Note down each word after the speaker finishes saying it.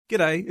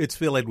G'day, it's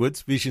Phil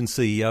Edwards, Vision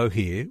CEO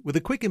here, with a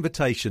quick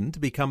invitation to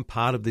become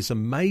part of this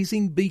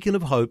amazing beacon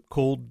of hope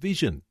called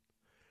Vision.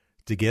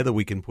 Together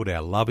we can put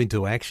our love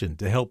into action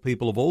to help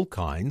people of all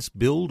kinds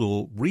build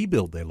or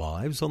rebuild their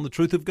lives on the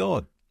truth of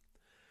God.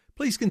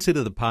 Please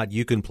consider the part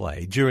you can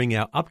play during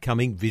our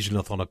upcoming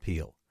Visionathon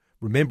appeal,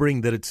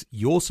 remembering that it's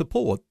your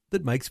support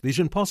that makes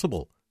Vision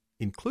possible,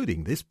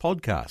 including this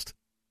podcast.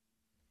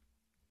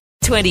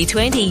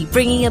 2020,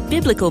 bringing a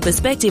biblical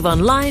perspective on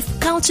life,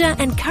 culture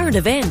and current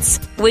events.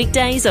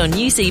 Weekdays on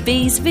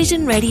UCB's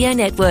Vision Radio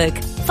Network.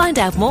 Find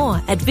out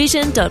more at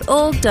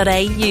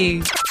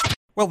vision.org.au.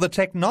 Well, the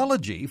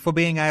technology for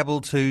being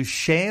able to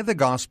share the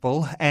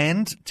gospel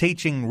and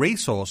teaching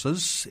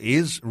resources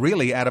is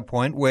really at a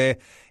point where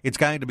it's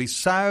going to be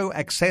so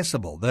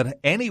accessible that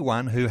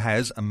anyone who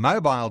has a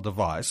mobile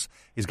device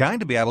is going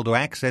to be able to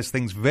access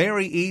things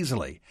very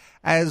easily,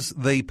 as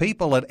the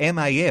people at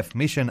MAF,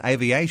 Mission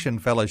Aviation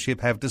Fellowship,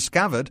 have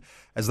discovered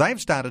as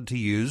they've started to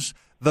use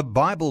the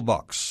Bible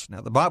Box. Now,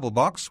 the Bible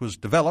Box was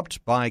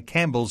developed by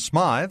Campbell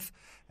Smythe,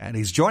 and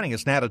he's joining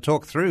us now to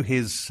talk through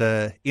his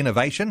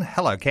innovation.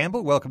 Hello,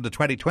 Campbell. Welcome to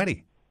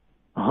 2020.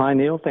 Hi,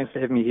 Neil. Thanks for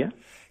having me here.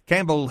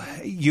 Campbell,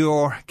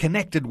 you're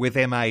connected with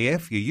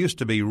MAF. You used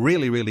to be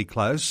really, really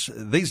close.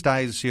 These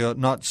days you're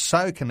not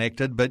so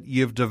connected, but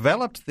you've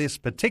developed this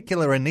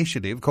particular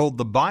initiative called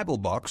the Bible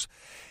Box.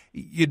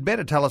 You'd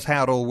better tell us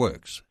how it all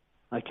works.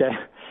 Okay.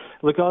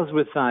 Look, I was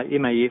with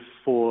MAF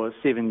for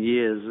 7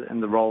 years in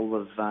the role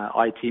of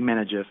IT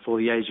manager for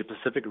the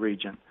Asia-Pacific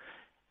region.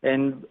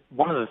 And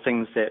one of the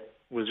things that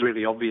was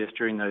really obvious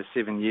during those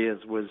 7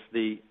 years was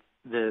the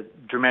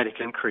dramatic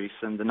increase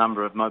in the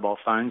number of mobile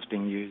phones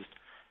being used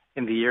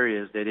in the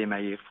areas that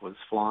MAF was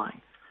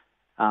flying.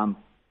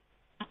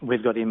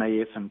 We've got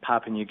MAF in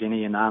Papua New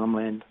Guinea and Arnhem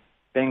Land,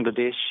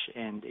 Bangladesh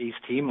and East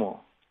Timor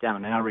down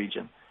in our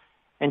region.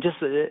 And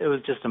it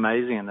was just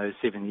amazing in those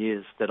 7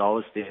 years that I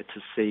was there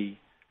to see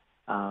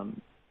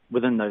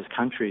within those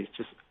countries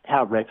just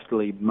how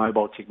rapidly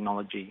mobile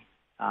technology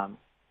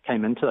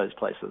came into those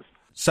places.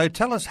 So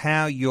tell us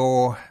how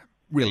your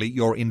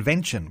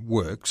invention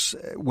works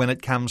when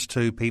it comes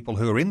to people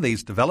who are in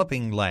these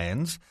developing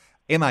lands,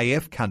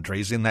 MAF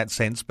countries in that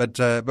sense, but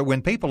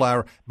when people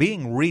are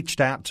being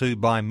reached out to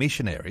by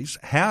missionaries,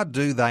 how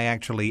do they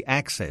actually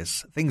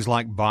access things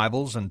like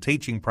Bibles and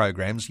teaching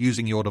programs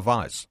using your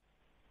device?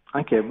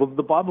 Okay, well,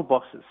 the Bible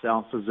Box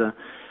itself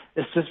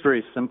it's just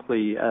very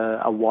simply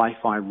a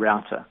Wi-Fi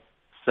router.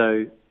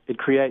 So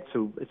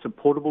it's a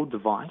portable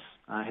device,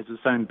 has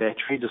its own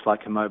battery, just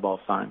like a mobile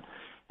phone.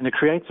 And it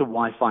creates a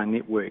Wi-Fi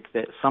network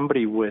that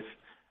somebody with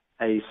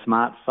a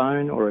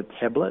smartphone or a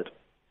tablet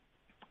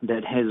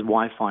that has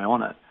Wi-Fi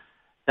on it,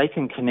 they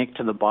can connect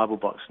to the Bible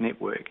Box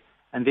network,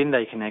 and then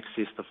they can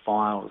access the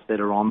files that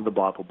are on the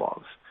Bible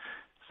Box.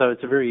 So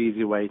it's a very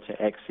easy way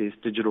to access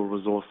digital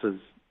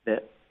resources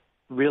that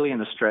really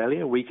in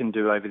Australia we can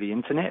do over the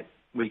internet.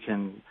 We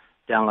can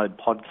download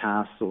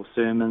podcasts or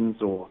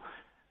sermons or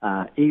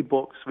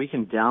e-books. We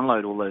can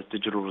download all those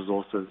digital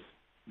resources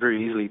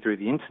very easily through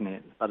the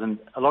internet. But in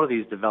a lot of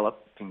these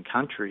developing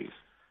countries,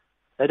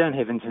 they don't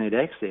have internet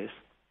access,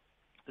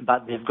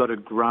 but they've got a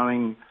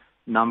growing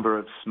number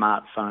of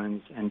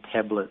smartphones and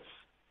tablets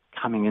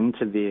coming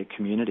into their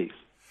communities.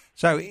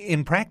 So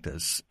in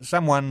practice,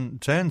 someone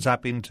turns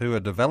up into a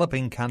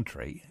developing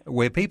country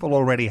where people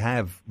already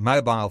have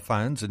mobile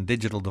phones and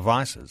digital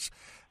devices,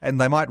 and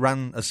they might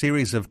run a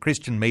series of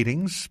Christian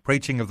meetings,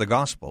 preaching of the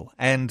gospel,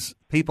 and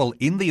people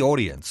in the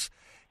audience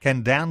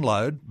can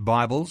download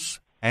Bibles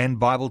and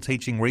Bible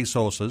teaching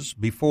resources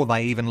before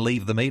they even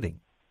leave the meeting.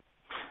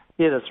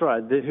 Yeah, that's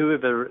right.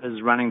 Whoever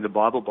is running the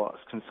Bible Box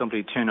can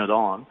simply turn it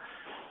on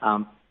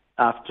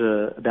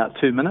after about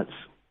 2 minutes.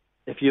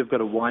 If you've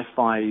got a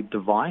Wi-Fi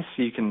device,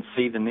 you can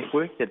see the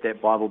network that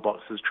Bible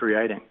Box is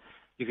creating.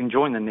 You can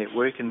join the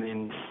network and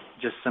then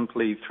just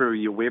simply through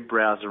your web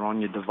browser on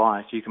your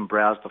device, you can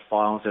browse the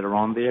files that are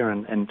on there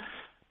and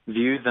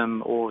view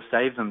them or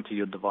save them to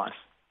your device.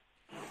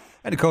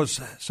 And of course,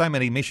 so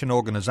many mission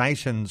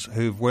organisations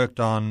who've worked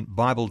on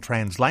Bible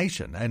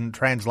translation and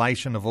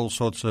translation of all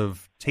sorts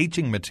of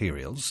teaching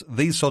materials,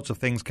 these sorts of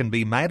things can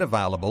be made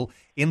available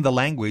in the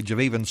language of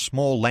even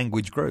small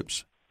language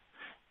groups.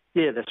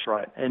 Yeah, that's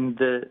right. And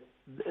the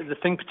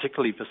thing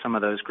particularly for some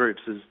of those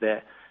groups is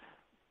that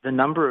the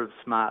number of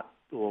smart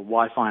or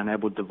Wi-Fi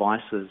enabled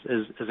devices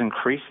is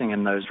increasing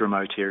in those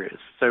remote areas.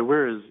 So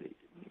whereas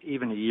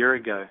even a year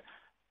ago,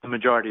 the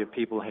majority of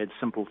people had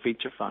simple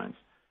feature phones,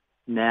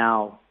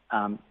 now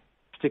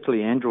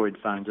particularly Android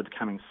phones are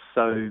becoming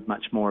so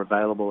much more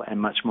available and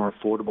much more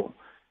affordable.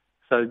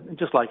 So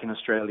just like in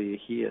Australia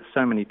here,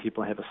 so many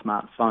people have a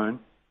smartphone.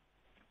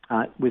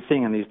 We're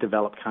seeing in these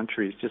developed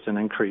countries just an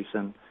increase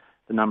in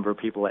the number of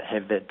people that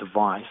have that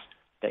device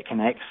that can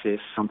access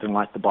something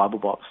like the Bible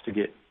Box to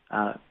get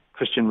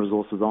Christian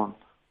resources on.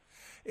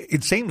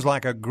 It seems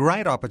like a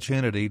great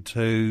opportunity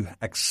to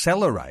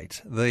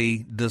accelerate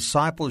the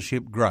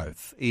discipleship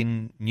growth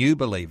in new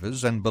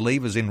believers and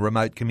believers in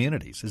remote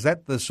communities. Is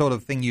that the sort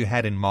of thing you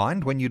had in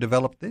mind when you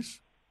developed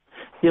this?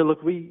 Yeah,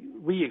 look,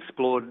 we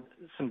explored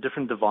some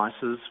different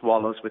devices while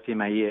I was with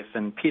MAF,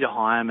 and Peter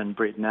Hyam and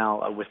Brett Nell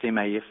are with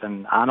MAF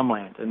in Arnhem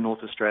Land in North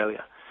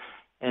Australia.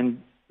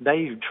 And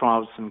they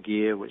trialled some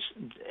gear which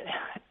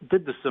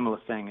did the similar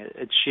thing.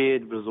 It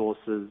shared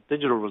resources,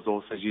 digital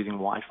resources using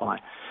Wi-Fi,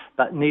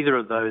 but neither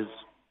of those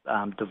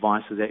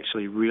devices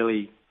actually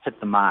really hit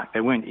the mark.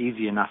 They weren't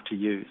easy enough to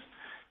use.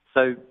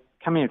 So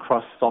coming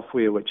across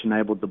software which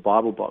enabled the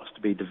Bible Box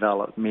to be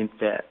developed meant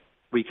that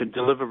we could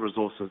deliver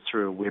resources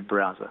through a web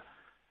browser.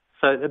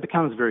 So it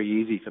becomes very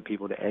easy for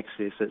people to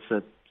access.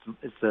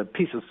 It's a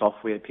piece of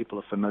software people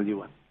are familiar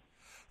with.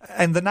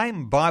 And the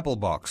name Bible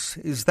Box,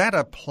 is that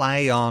a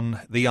play on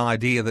the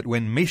idea that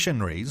when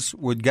missionaries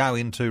would go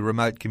into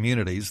remote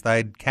communities,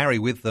 they'd carry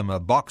with them a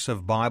box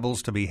of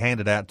Bibles to be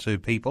handed out to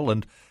people,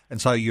 and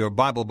so your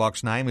Bible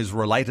Box name is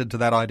related to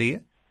that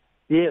idea?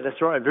 Yeah,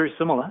 that's right, very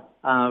similar.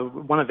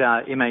 One of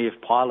our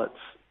MAF pilots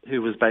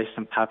who was based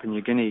in Papua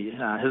New Guinea,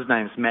 his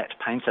name's Matt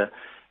Painter.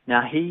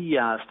 Now, he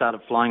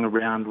started flying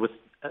around with,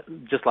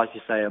 just like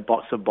you say, a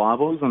box of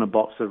Bibles and a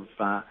box of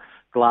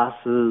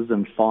glasses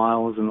and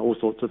files and all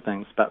sorts of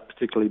things, but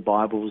particularly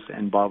Bibles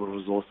and Bible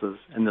resources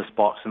in this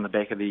box in the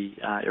back of the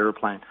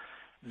aeroplane.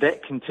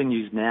 That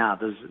continues now.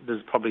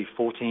 There's probably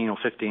 14 or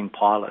 15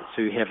 pilots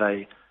who have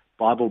a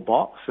Bible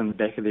box in the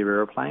back of their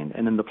aeroplane,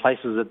 and in the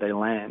places that they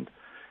land,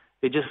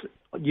 they're just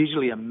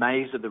usually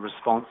amazed at the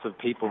response of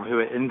people who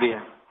are in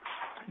there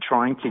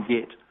trying to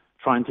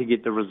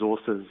get the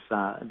resources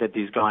that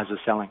these guys are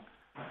selling.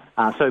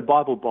 So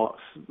Bible Box,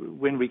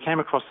 when we came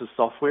across the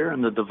software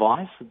and the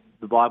device,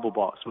 the Bible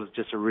Box was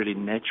just a really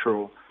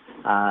natural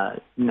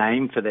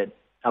name for that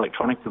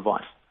electronic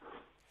device.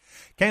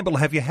 Campbell,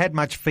 have you had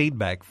much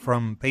feedback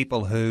from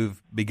people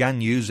who've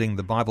begun using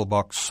the Bible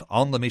Box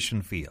on the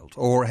mission field?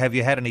 Or have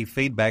you had any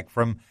feedback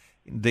from,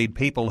 indeed,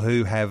 people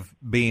who have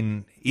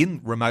been in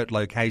remote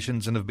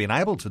locations and have been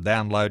able to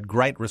download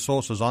great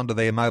resources onto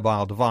their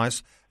mobile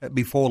device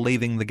before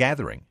leaving the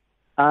gathering?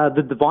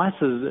 The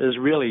device is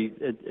really,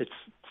 it's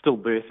still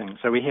birthing,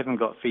 so we haven't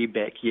got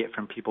feedback yet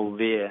from people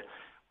there.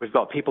 We've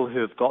got people who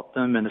have got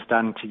them and are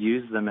starting to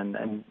use them.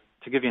 And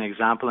to give you an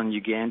example, in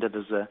Uganda,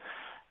 there's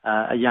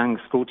a young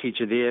school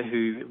teacher there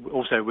who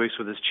also works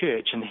with his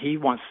church, and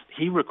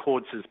he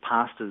records his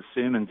pastor's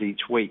sermons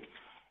each week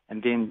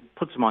and then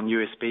puts them on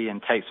USB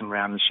and takes them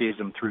around and shares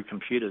them through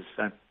computers.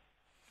 So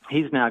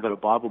he's now got a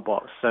Bible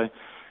Box, so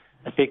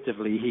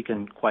effectively he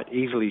can quite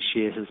easily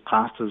share his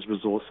pastor's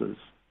resources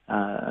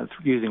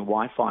using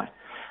Wi-Fi.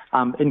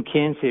 In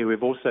Cairns here,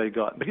 we've also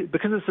got,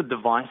 because it's a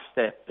device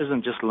that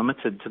isn't just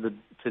limited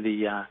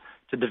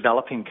to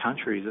developing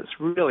countries. It's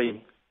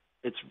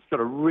got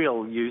a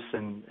real use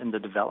in the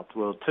developed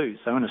world too.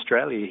 So in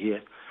Australia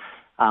here,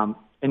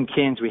 in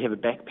Cairns, we have a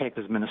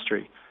backpackers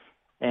ministry,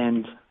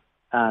 and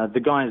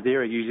the guys there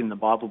are using the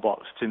Bible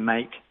Box to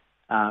make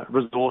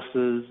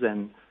resources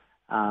and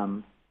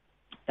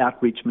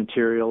outreach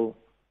material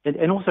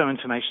and also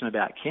information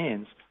about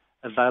Cairns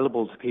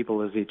available to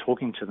people as they're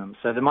talking to them.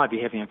 So they might be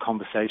having a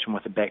conversation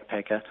with a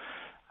backpacker.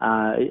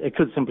 It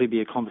could simply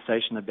be a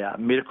conversation about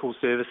medical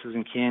services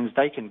in Cairns.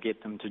 They can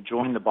get them to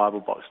join the Bible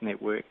Box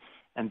network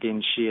and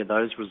then share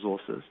those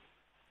resources.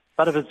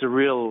 But if it's a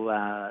real,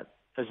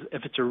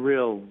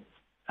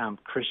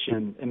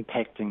 Christian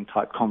impacting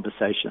type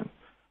conversation,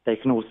 they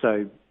can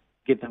also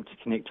get them to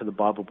connect to the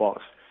Bible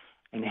Box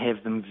and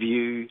have them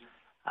view,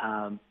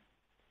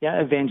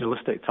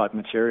 evangelistic type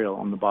material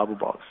on the Bible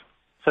Box.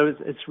 So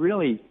it's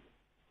really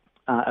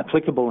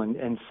applicable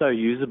and so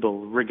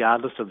usable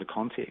regardless of the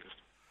context.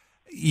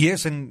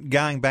 Yes, and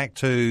going back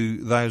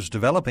to those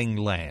developing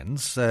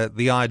lands,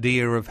 the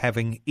idea of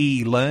having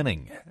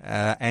e-learning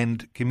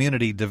and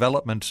community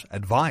development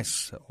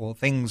advice or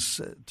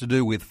things to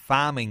do with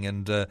farming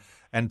and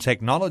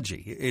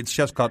technology, it's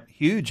just got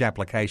huge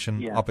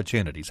application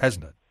opportunities,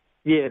 hasn't it?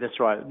 Yeah, that's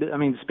right. I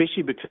mean,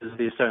 especially because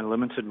they're so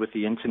limited with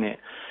the internet.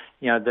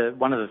 You know,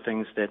 one of the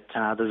things that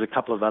there's a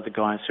couple of other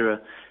guys who are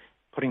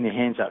putting their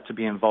hands up to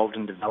be involved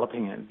in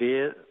developing it.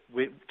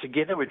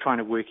 Together we're trying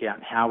to work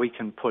out how we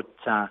can put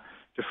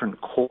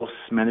different course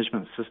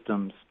management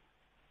systems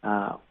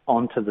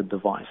onto the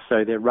device,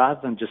 so that rather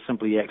than just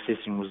simply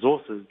accessing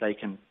resources,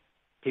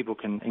 people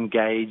can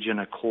engage in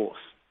a course.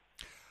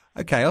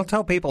 Okay, I'll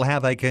tell people how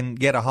they can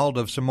get a hold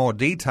of some more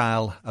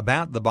detail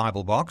about the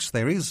Bible Box.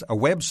 There is a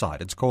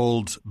website. It's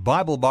called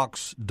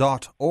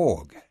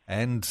biblebox.org,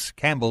 and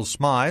Campbell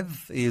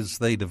Smythe is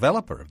the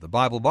developer of the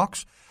Bible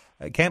Box.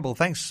 Campbell,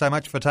 thanks so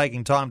much for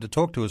taking time to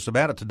talk to us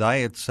about it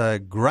today. It's a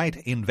great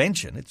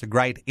invention. It's a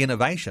great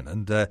innovation,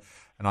 and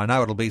I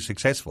know it'll be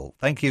successful.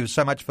 Thank you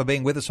so much for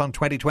being with us on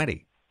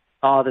 2020.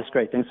 Oh, that's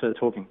great. Thanks for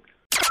talking.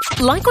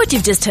 Like what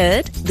you've just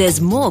heard?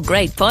 There's more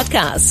great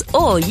podcasts,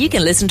 or you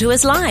can listen to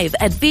us live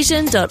at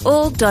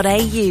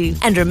vision.org.au.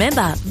 And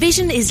remember,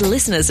 Vision is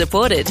listener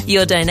supported.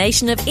 Your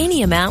donation of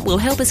any amount will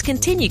help us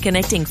continue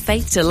connecting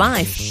faith to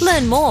life.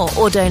 Learn more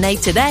or donate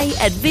today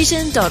at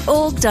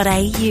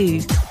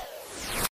vision.org.au.